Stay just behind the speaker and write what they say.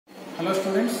Hello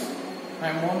students, I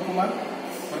am Mohan Kumar,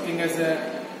 working as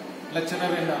a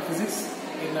lecturer in physics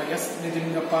in S.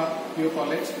 Nijingappa PU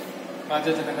College,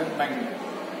 Rajajanagar, Bangalore.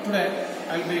 Today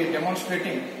I will be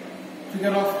demonstrating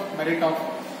figure of merit of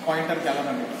pointer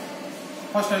galvanometer.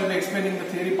 First I will be explaining the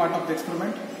theory part of the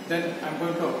experiment, then I am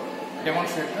going to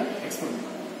demonstrate the experiment.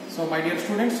 So my dear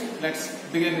students, let's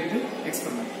begin with the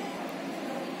experiment.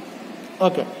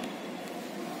 Okay.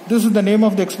 This is the name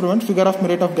of the experiment, figure of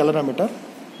merit of galvanometer.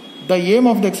 The aim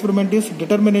of the experiment is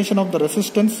determination of the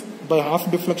resistance by half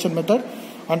deflection method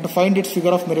and to find its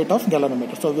figure of merit of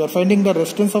galvanometer. So we are finding the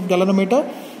resistance of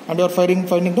galvanometer and we are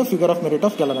finding the figure of merit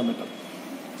of galvanometer.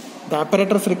 The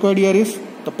apparatus required here is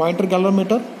the pointer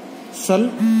galvanometer,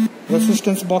 cell,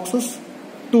 resistance boxes,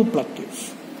 2 plug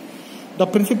keys. The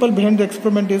principle behind the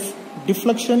experiment is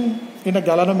deflection in a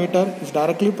galvanometer is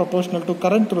directly proportional to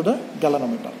current through the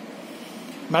galvanometer.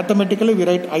 Mathematically we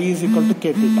write I is equal to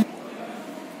k theta.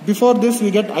 Before this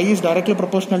we get I is directly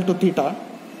proportional to theta.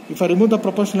 If I remove the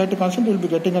proportionality constant, we will be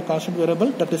getting a constant variable,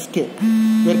 that is k,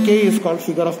 where k is called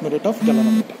figure of merit of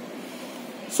galvanometer.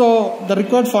 So the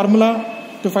required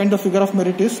formula to find the figure of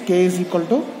merit is k is equal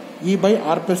to E by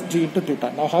R plus G into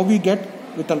theta. Now how we get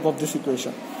with help of this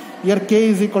equation? Here k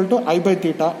is equal to I by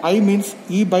theta. I means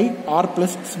E by R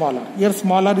plus small r. Here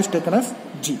small r is taken as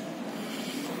G.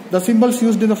 The symbols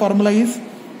used in the formula is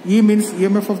E means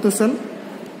EMF of the cell,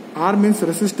 R means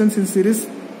resistance in series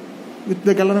with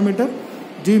the galvanometer,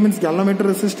 G means galvanometer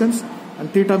resistance,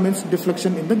 and theta means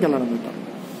deflection in the galvanometer.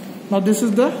 Now this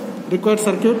is the required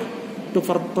circuit to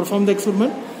perform the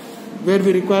experiment, where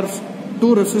we require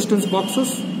 2 resistance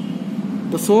boxes,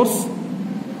 the source,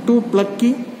 2 plug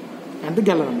key, and the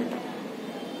galvanometer.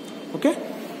 Okay.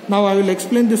 Now I will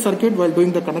explain this circuit while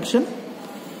doing the connection.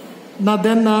 Now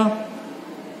then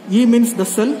E means the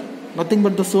cell, nothing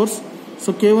but the source.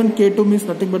 So K1, K2 means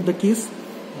nothing but the keys.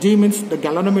 G means the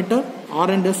galvanometer. R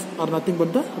and S are nothing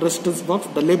but the resistance box,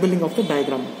 the labeling of the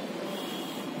diagram.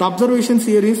 The observations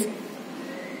here is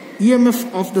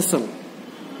EMF of the cell.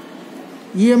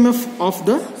 EMF of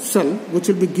the cell which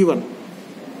will be given.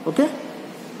 Okay.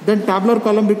 Then tabular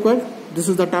column required. This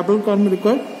is the tabular column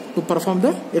required to perform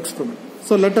the experiment.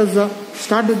 So let us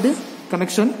start with the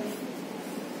connection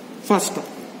first.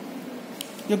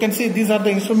 You can see these are the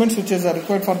instruments which is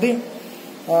required for the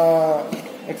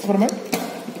experiment.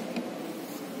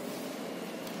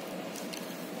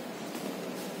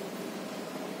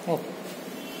 Okay.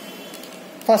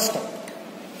 First,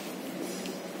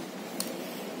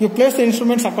 you place the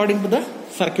instruments according to the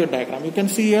circuit diagram. You can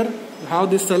see here you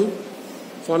have this cell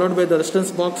followed by the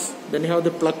resistance box, then you have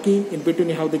the plug key, in between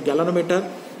you have the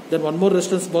galvanometer, then one more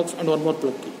resistance box and one more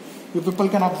plug key. You people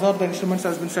can observe the instruments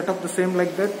has been set up the same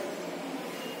like that.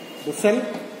 The cell,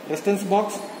 resistance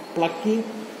box, plug key,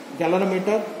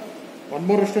 galvanometer, one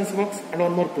more resistance box and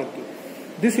one more plug key.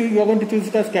 This you are going to choose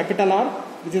it as capital R,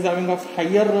 which is having a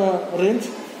higher range,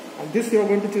 and this you are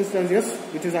going to choose as S,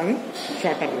 which is having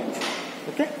shorter range.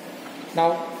 Okay.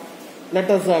 Now let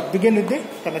us begin with the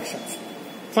connections.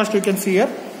 First you can see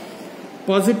here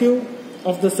positive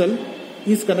of the cell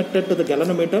is connected to the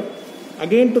galvanometer.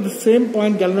 Again to the same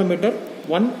point galvanometer,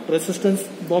 one resistance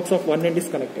box of one end is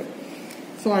connected.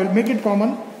 So I will make it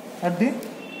common at the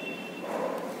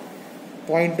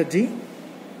point G.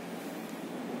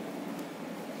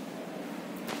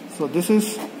 So this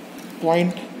is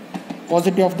point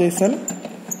positive of the cell.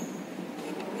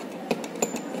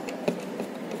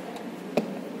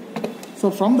 So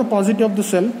from the positive of the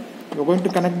cell, we are going to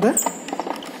connect the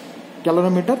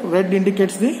galvanometer. Red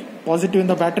indicates the positive in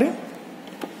the battery.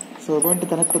 So we are going to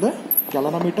connect to the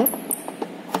galvanometer.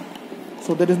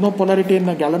 So there is no polarity in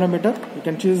the galvanometer. You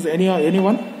can choose any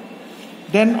one.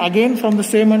 Then again from the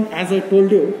same end, as I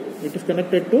told you, it is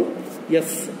connected to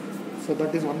S. So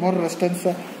that is one more resistance,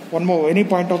 any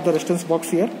point of the resistance box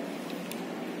here.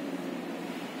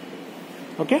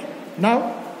 Okay.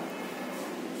 Now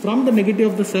from the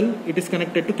negative of the cell, it is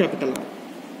connected to capital R.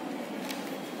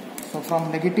 So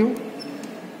from negative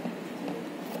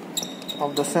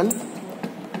of the cell,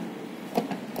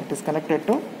 it is connected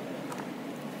to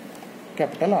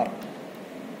capital R.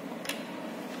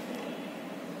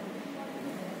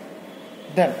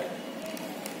 Then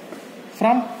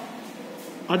from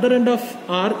other end of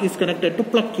R is connected to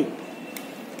plug key.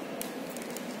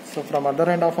 So from other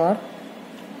end of R,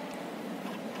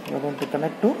 we are going to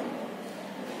connect to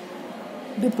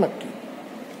the plug key.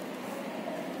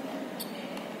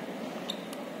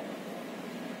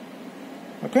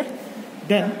 Okay.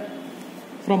 Then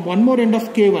from one more end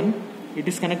of K1, it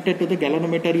is connected to the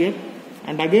galvanometer here,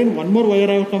 and again one more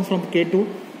wire I will come from K2,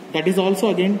 that is also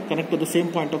again connected to the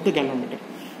same point of the galvanometer.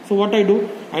 So what I do,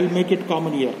 I will make it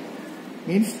common here.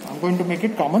 means I'm going to make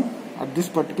it common at this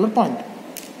particular point.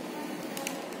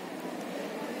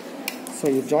 So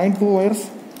you join two wires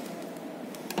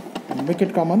and make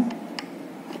it common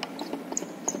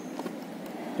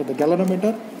to the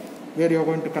galvanometer, where you are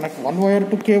going to connect one wire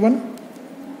to K1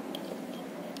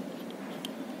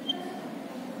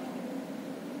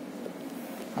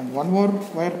 and one more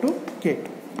wire to K2.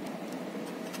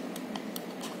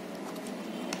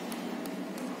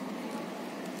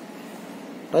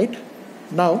 Right?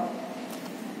 Now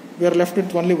we are left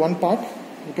with only one part.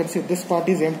 You can see this part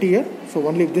is empty here, so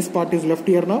only this part is left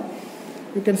here now.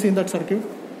 You can see in that circuit,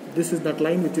 this is that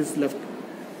line which is left.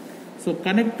 So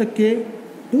connect the K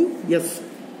to S.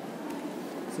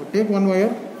 So take one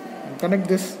wire and connect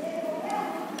this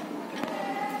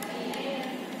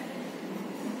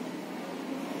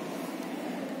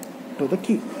to the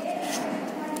key.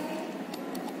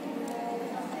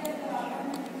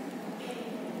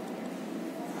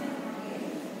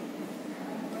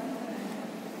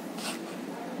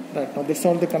 Right, now this is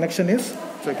how the connection is.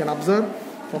 So you can observe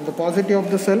from the positive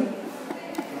of the cell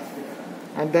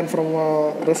and then from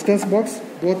resistance box,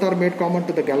 both are made common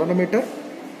to the galvanometer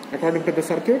according to the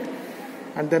circuit,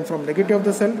 and then from negative of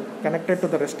the cell connected to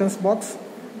the resistance box,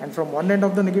 and from one end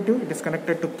of the negative it is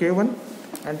connected to K1,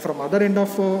 and from other end of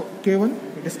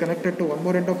K1 it is connected to one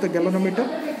more end of the galvanometer,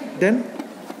 then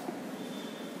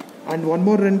and one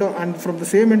more end and from the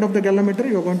same end of the galvanometer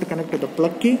you are going to connect to the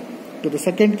plug key, to the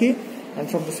second key,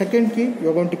 and from the second key you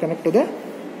are going to connect to the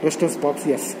resistance box.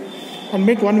 Yes. And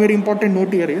make one very important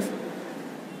note here is,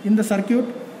 in the circuit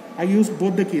I use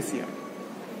both the keys here,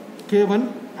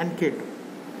 K1 and K2.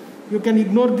 You can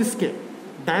ignore this K.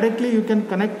 Directly you can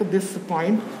connect this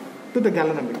point to the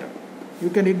galvanometer. You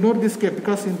can ignore this K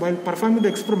because while performing the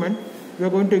experiment we are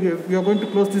going to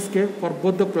close this K for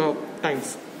both the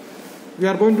times. We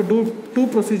are going to do two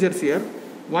procedures here.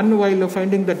 One while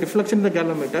finding the deflection in the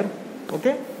galvanometer,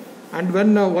 okay, and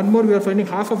when one more we are finding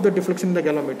half of the deflection in the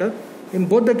galvanometer. In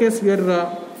both the cases we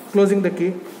are closing the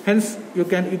key. Hence you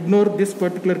can ignore this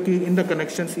particular key in the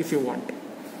connections if you want.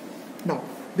 Now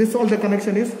this all the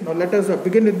connection is. Now let us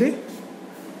begin with the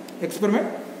experiment.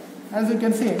 As you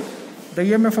can see, the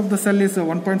EMF of the cell is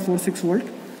 1.46 volt.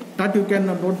 That you can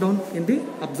note down in the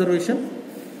observation.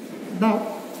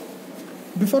 Now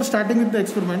before starting with the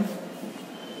experiment,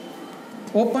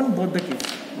 open both the keys.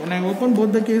 When I open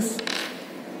both the keys,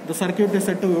 the circuit is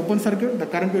set to open circuit. The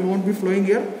current won't be flowing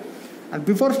here. And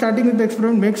before starting with the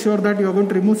experiment, make sure that you are going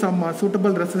to remove some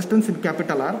suitable resistance in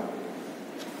capital R.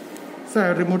 So I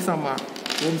have removed some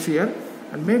ohms here,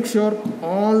 and make sure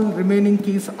all remaining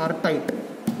keys are tight.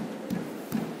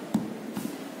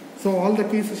 So all the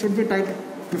keys should be tight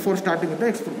before starting with the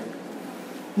experiment.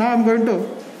 Now I am going to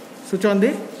switch on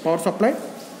the power supply.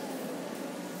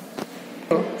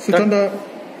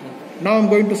 Now I am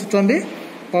going to switch on the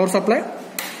power supply.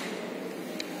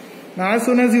 Now as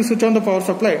soon as you switch on the power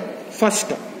supply,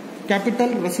 first capital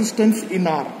resistance in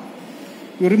R.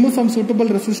 You remove some suitable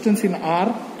resistance in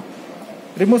R,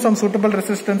 remove some suitable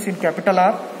resistance in capital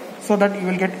R, so that you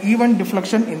will get even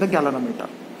deflection in the galvanometer.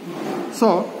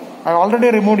 So I already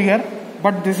removed here,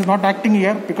 but this is not acting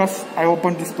here because I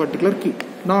opened this particular key.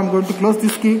 Now I am going to close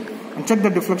this key and check the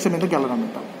deflection in the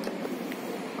galvanometer.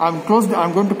 I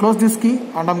am going to close this key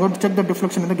and I am going to check the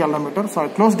deflection in the galvanometer. So I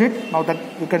closed it. Now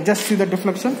that you can just see the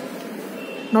deflection.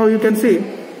 Now you can see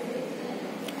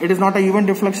it is not an even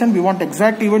deflection. We want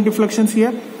exact even deflections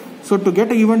here. So to get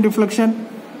an even deflection,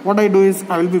 what I do is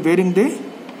I will be varying the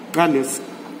values.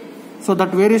 So that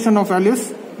variation of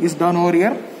values is done over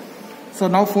here. So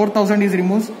now 4000 is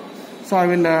removed. So I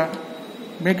will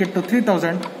make it to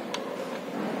 3000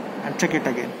 and check it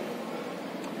again.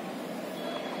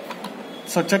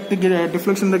 So check the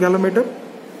deflection in the galvanometer.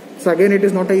 So again it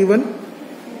is not even.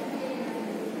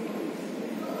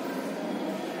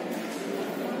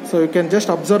 So you can just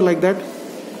observe like that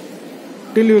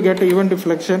till you get even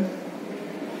deflection.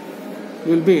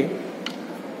 You will be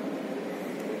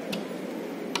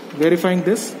verifying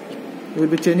this. You will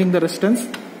be changing the resistance.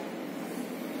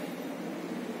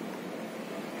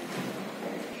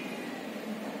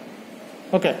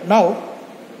 Okay, now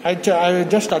I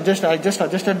just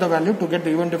adjusted the value to get the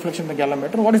even deflection in the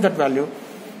galvanometer. What is that value?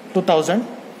 2000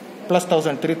 plus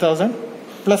 1000, 3000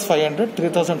 plus 500,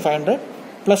 3500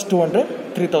 plus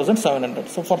 200, 3700.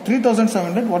 So for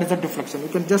 3700, what is the deflection? You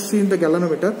can just see in the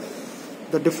galvanometer,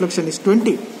 the deflection is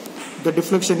 20. The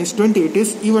deflection is 20. It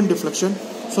is even deflection.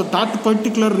 So that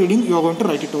particular reading you are going to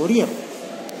write it over here.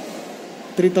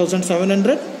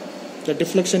 3700. The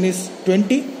deflection is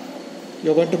 20.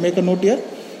 You are going to make a note here.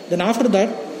 Then after that,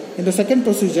 in the second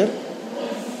procedure,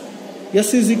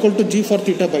 S is equal to G for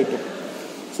theta by 2.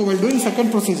 So while doing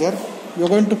second procedure, you are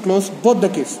going to close both the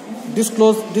keys. This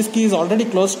key is already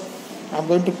closed. I am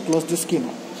going to close this key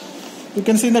now. You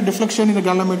can see in the deflection in the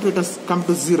galvanometer it has come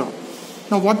to 0.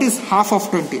 Now what is half of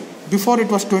 20? Before it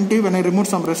was 20 when I removed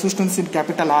some resistance in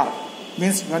capital R.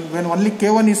 Means when only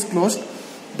K1 is closed,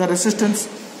 the resistance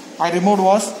I removed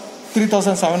was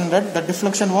 3700. The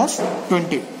deflection was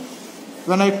 20.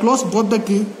 When I close both the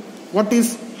key, what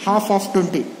is half of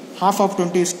 20? Half of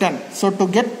 20 is 10. So to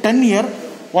get 10 here,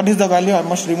 what is the value I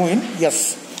must remove in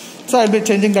yes? So I will be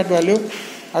changing that value.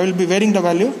 I will be varying the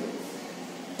value.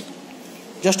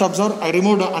 Just observe, I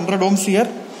removed 100 ohms here.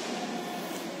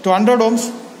 To 100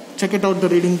 ohms, check it out the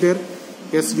reading there.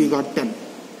 Yes, we got 10.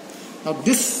 Now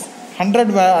this 100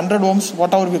 ohms,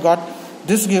 whatever we got,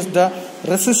 this gives the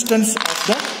resistance of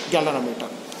the galvanometer.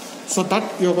 So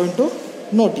that you are going to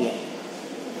note here.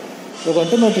 You are going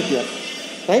to note it here.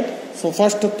 Right? So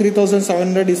first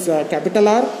 3700 is capital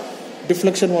R.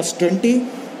 Deflection was 20.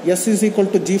 S is equal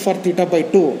to G for theta by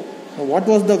 2. Now what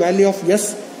was the value of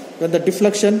S when the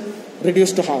deflection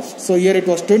reduced to half? So here it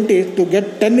was 20. To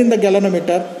get 10 in the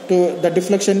galvanometer, to the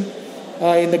deflection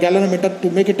in the galvanometer, to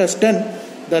make it as 10,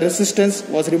 the resistance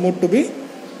was removed to be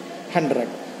 100.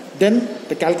 Then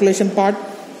the calculation part,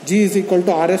 G is equal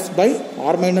to RS by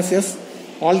R minus S.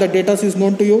 All the data is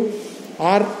known to you.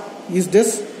 R is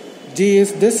this, G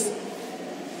is this,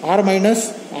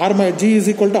 G is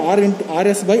equal to R into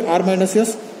RS by R minus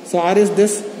S. So R is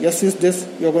this, S is this,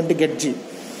 you are going to get G.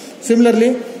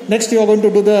 Similarly, next you are going to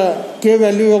do the K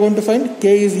value you are going to find.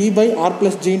 K is E by R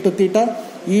plus G into theta.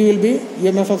 E will be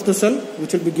EMF of the cell,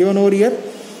 which will be given over here.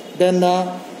 Then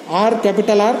R,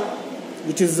 capital R,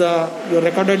 which is you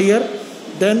recorded here.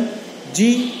 Then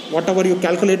G, whatever you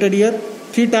calculated here.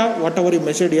 Theta, whatever you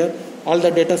measured here. All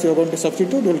the data you are going to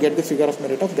substitute, you will get the figure of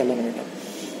merit of galvanometer.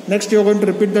 Next you are going to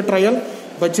repeat the trial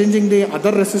by changing the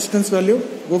other resistance value.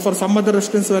 Go for some other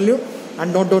resistance value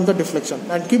and note down the deflection.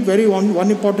 And keep one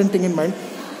important thing in mind.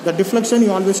 The deflection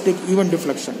you always take even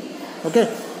deflection. Okay.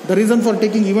 The reason for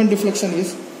taking even deflection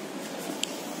is,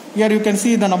 here you can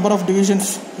see the number of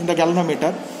divisions in the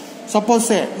galvanometer. Suppose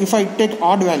say if I take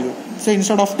odd value, say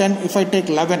instead of 10 if I take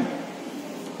 11.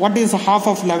 What is half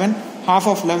of 11? Half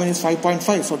of 11 is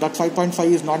 5.5. So that 5.5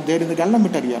 is not there in the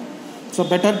galvanometer here. So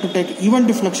better to take even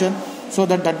deflection so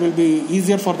that will be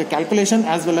easier for the calculation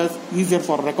as well as easier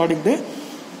for recording the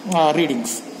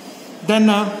readings. Then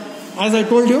as I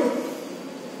told you,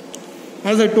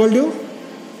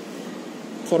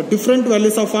 for different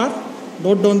values of R,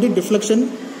 note down the deflection,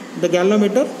 the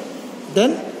galvanometer.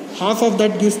 Then half of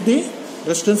that gives the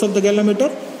resistance of the galvanometer,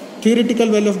 theoretical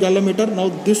value of galvanometer. Now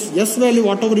this S value,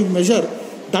 whatever you measure,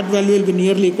 that value will be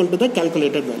nearly equal to the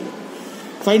calculated value.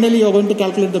 Finally, you are going to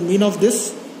calculate the mean of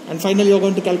this, and finally you are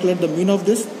going to calculate the mean of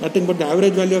this, nothing but the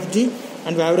average value of G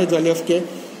and the average value of K,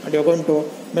 and you are going to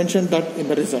mention that in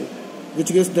the result,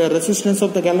 which gives the resistance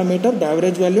of the galvanometer, the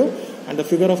average value, and the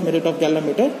figure of merit of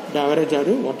galvanometer, the average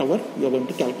value, whatever you are going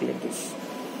to calculate this.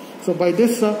 So by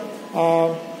this,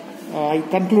 I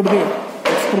conclude the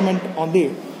experiment on the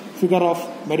figure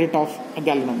of merit of a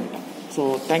galvanometer.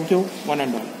 So thank you, one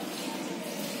and all.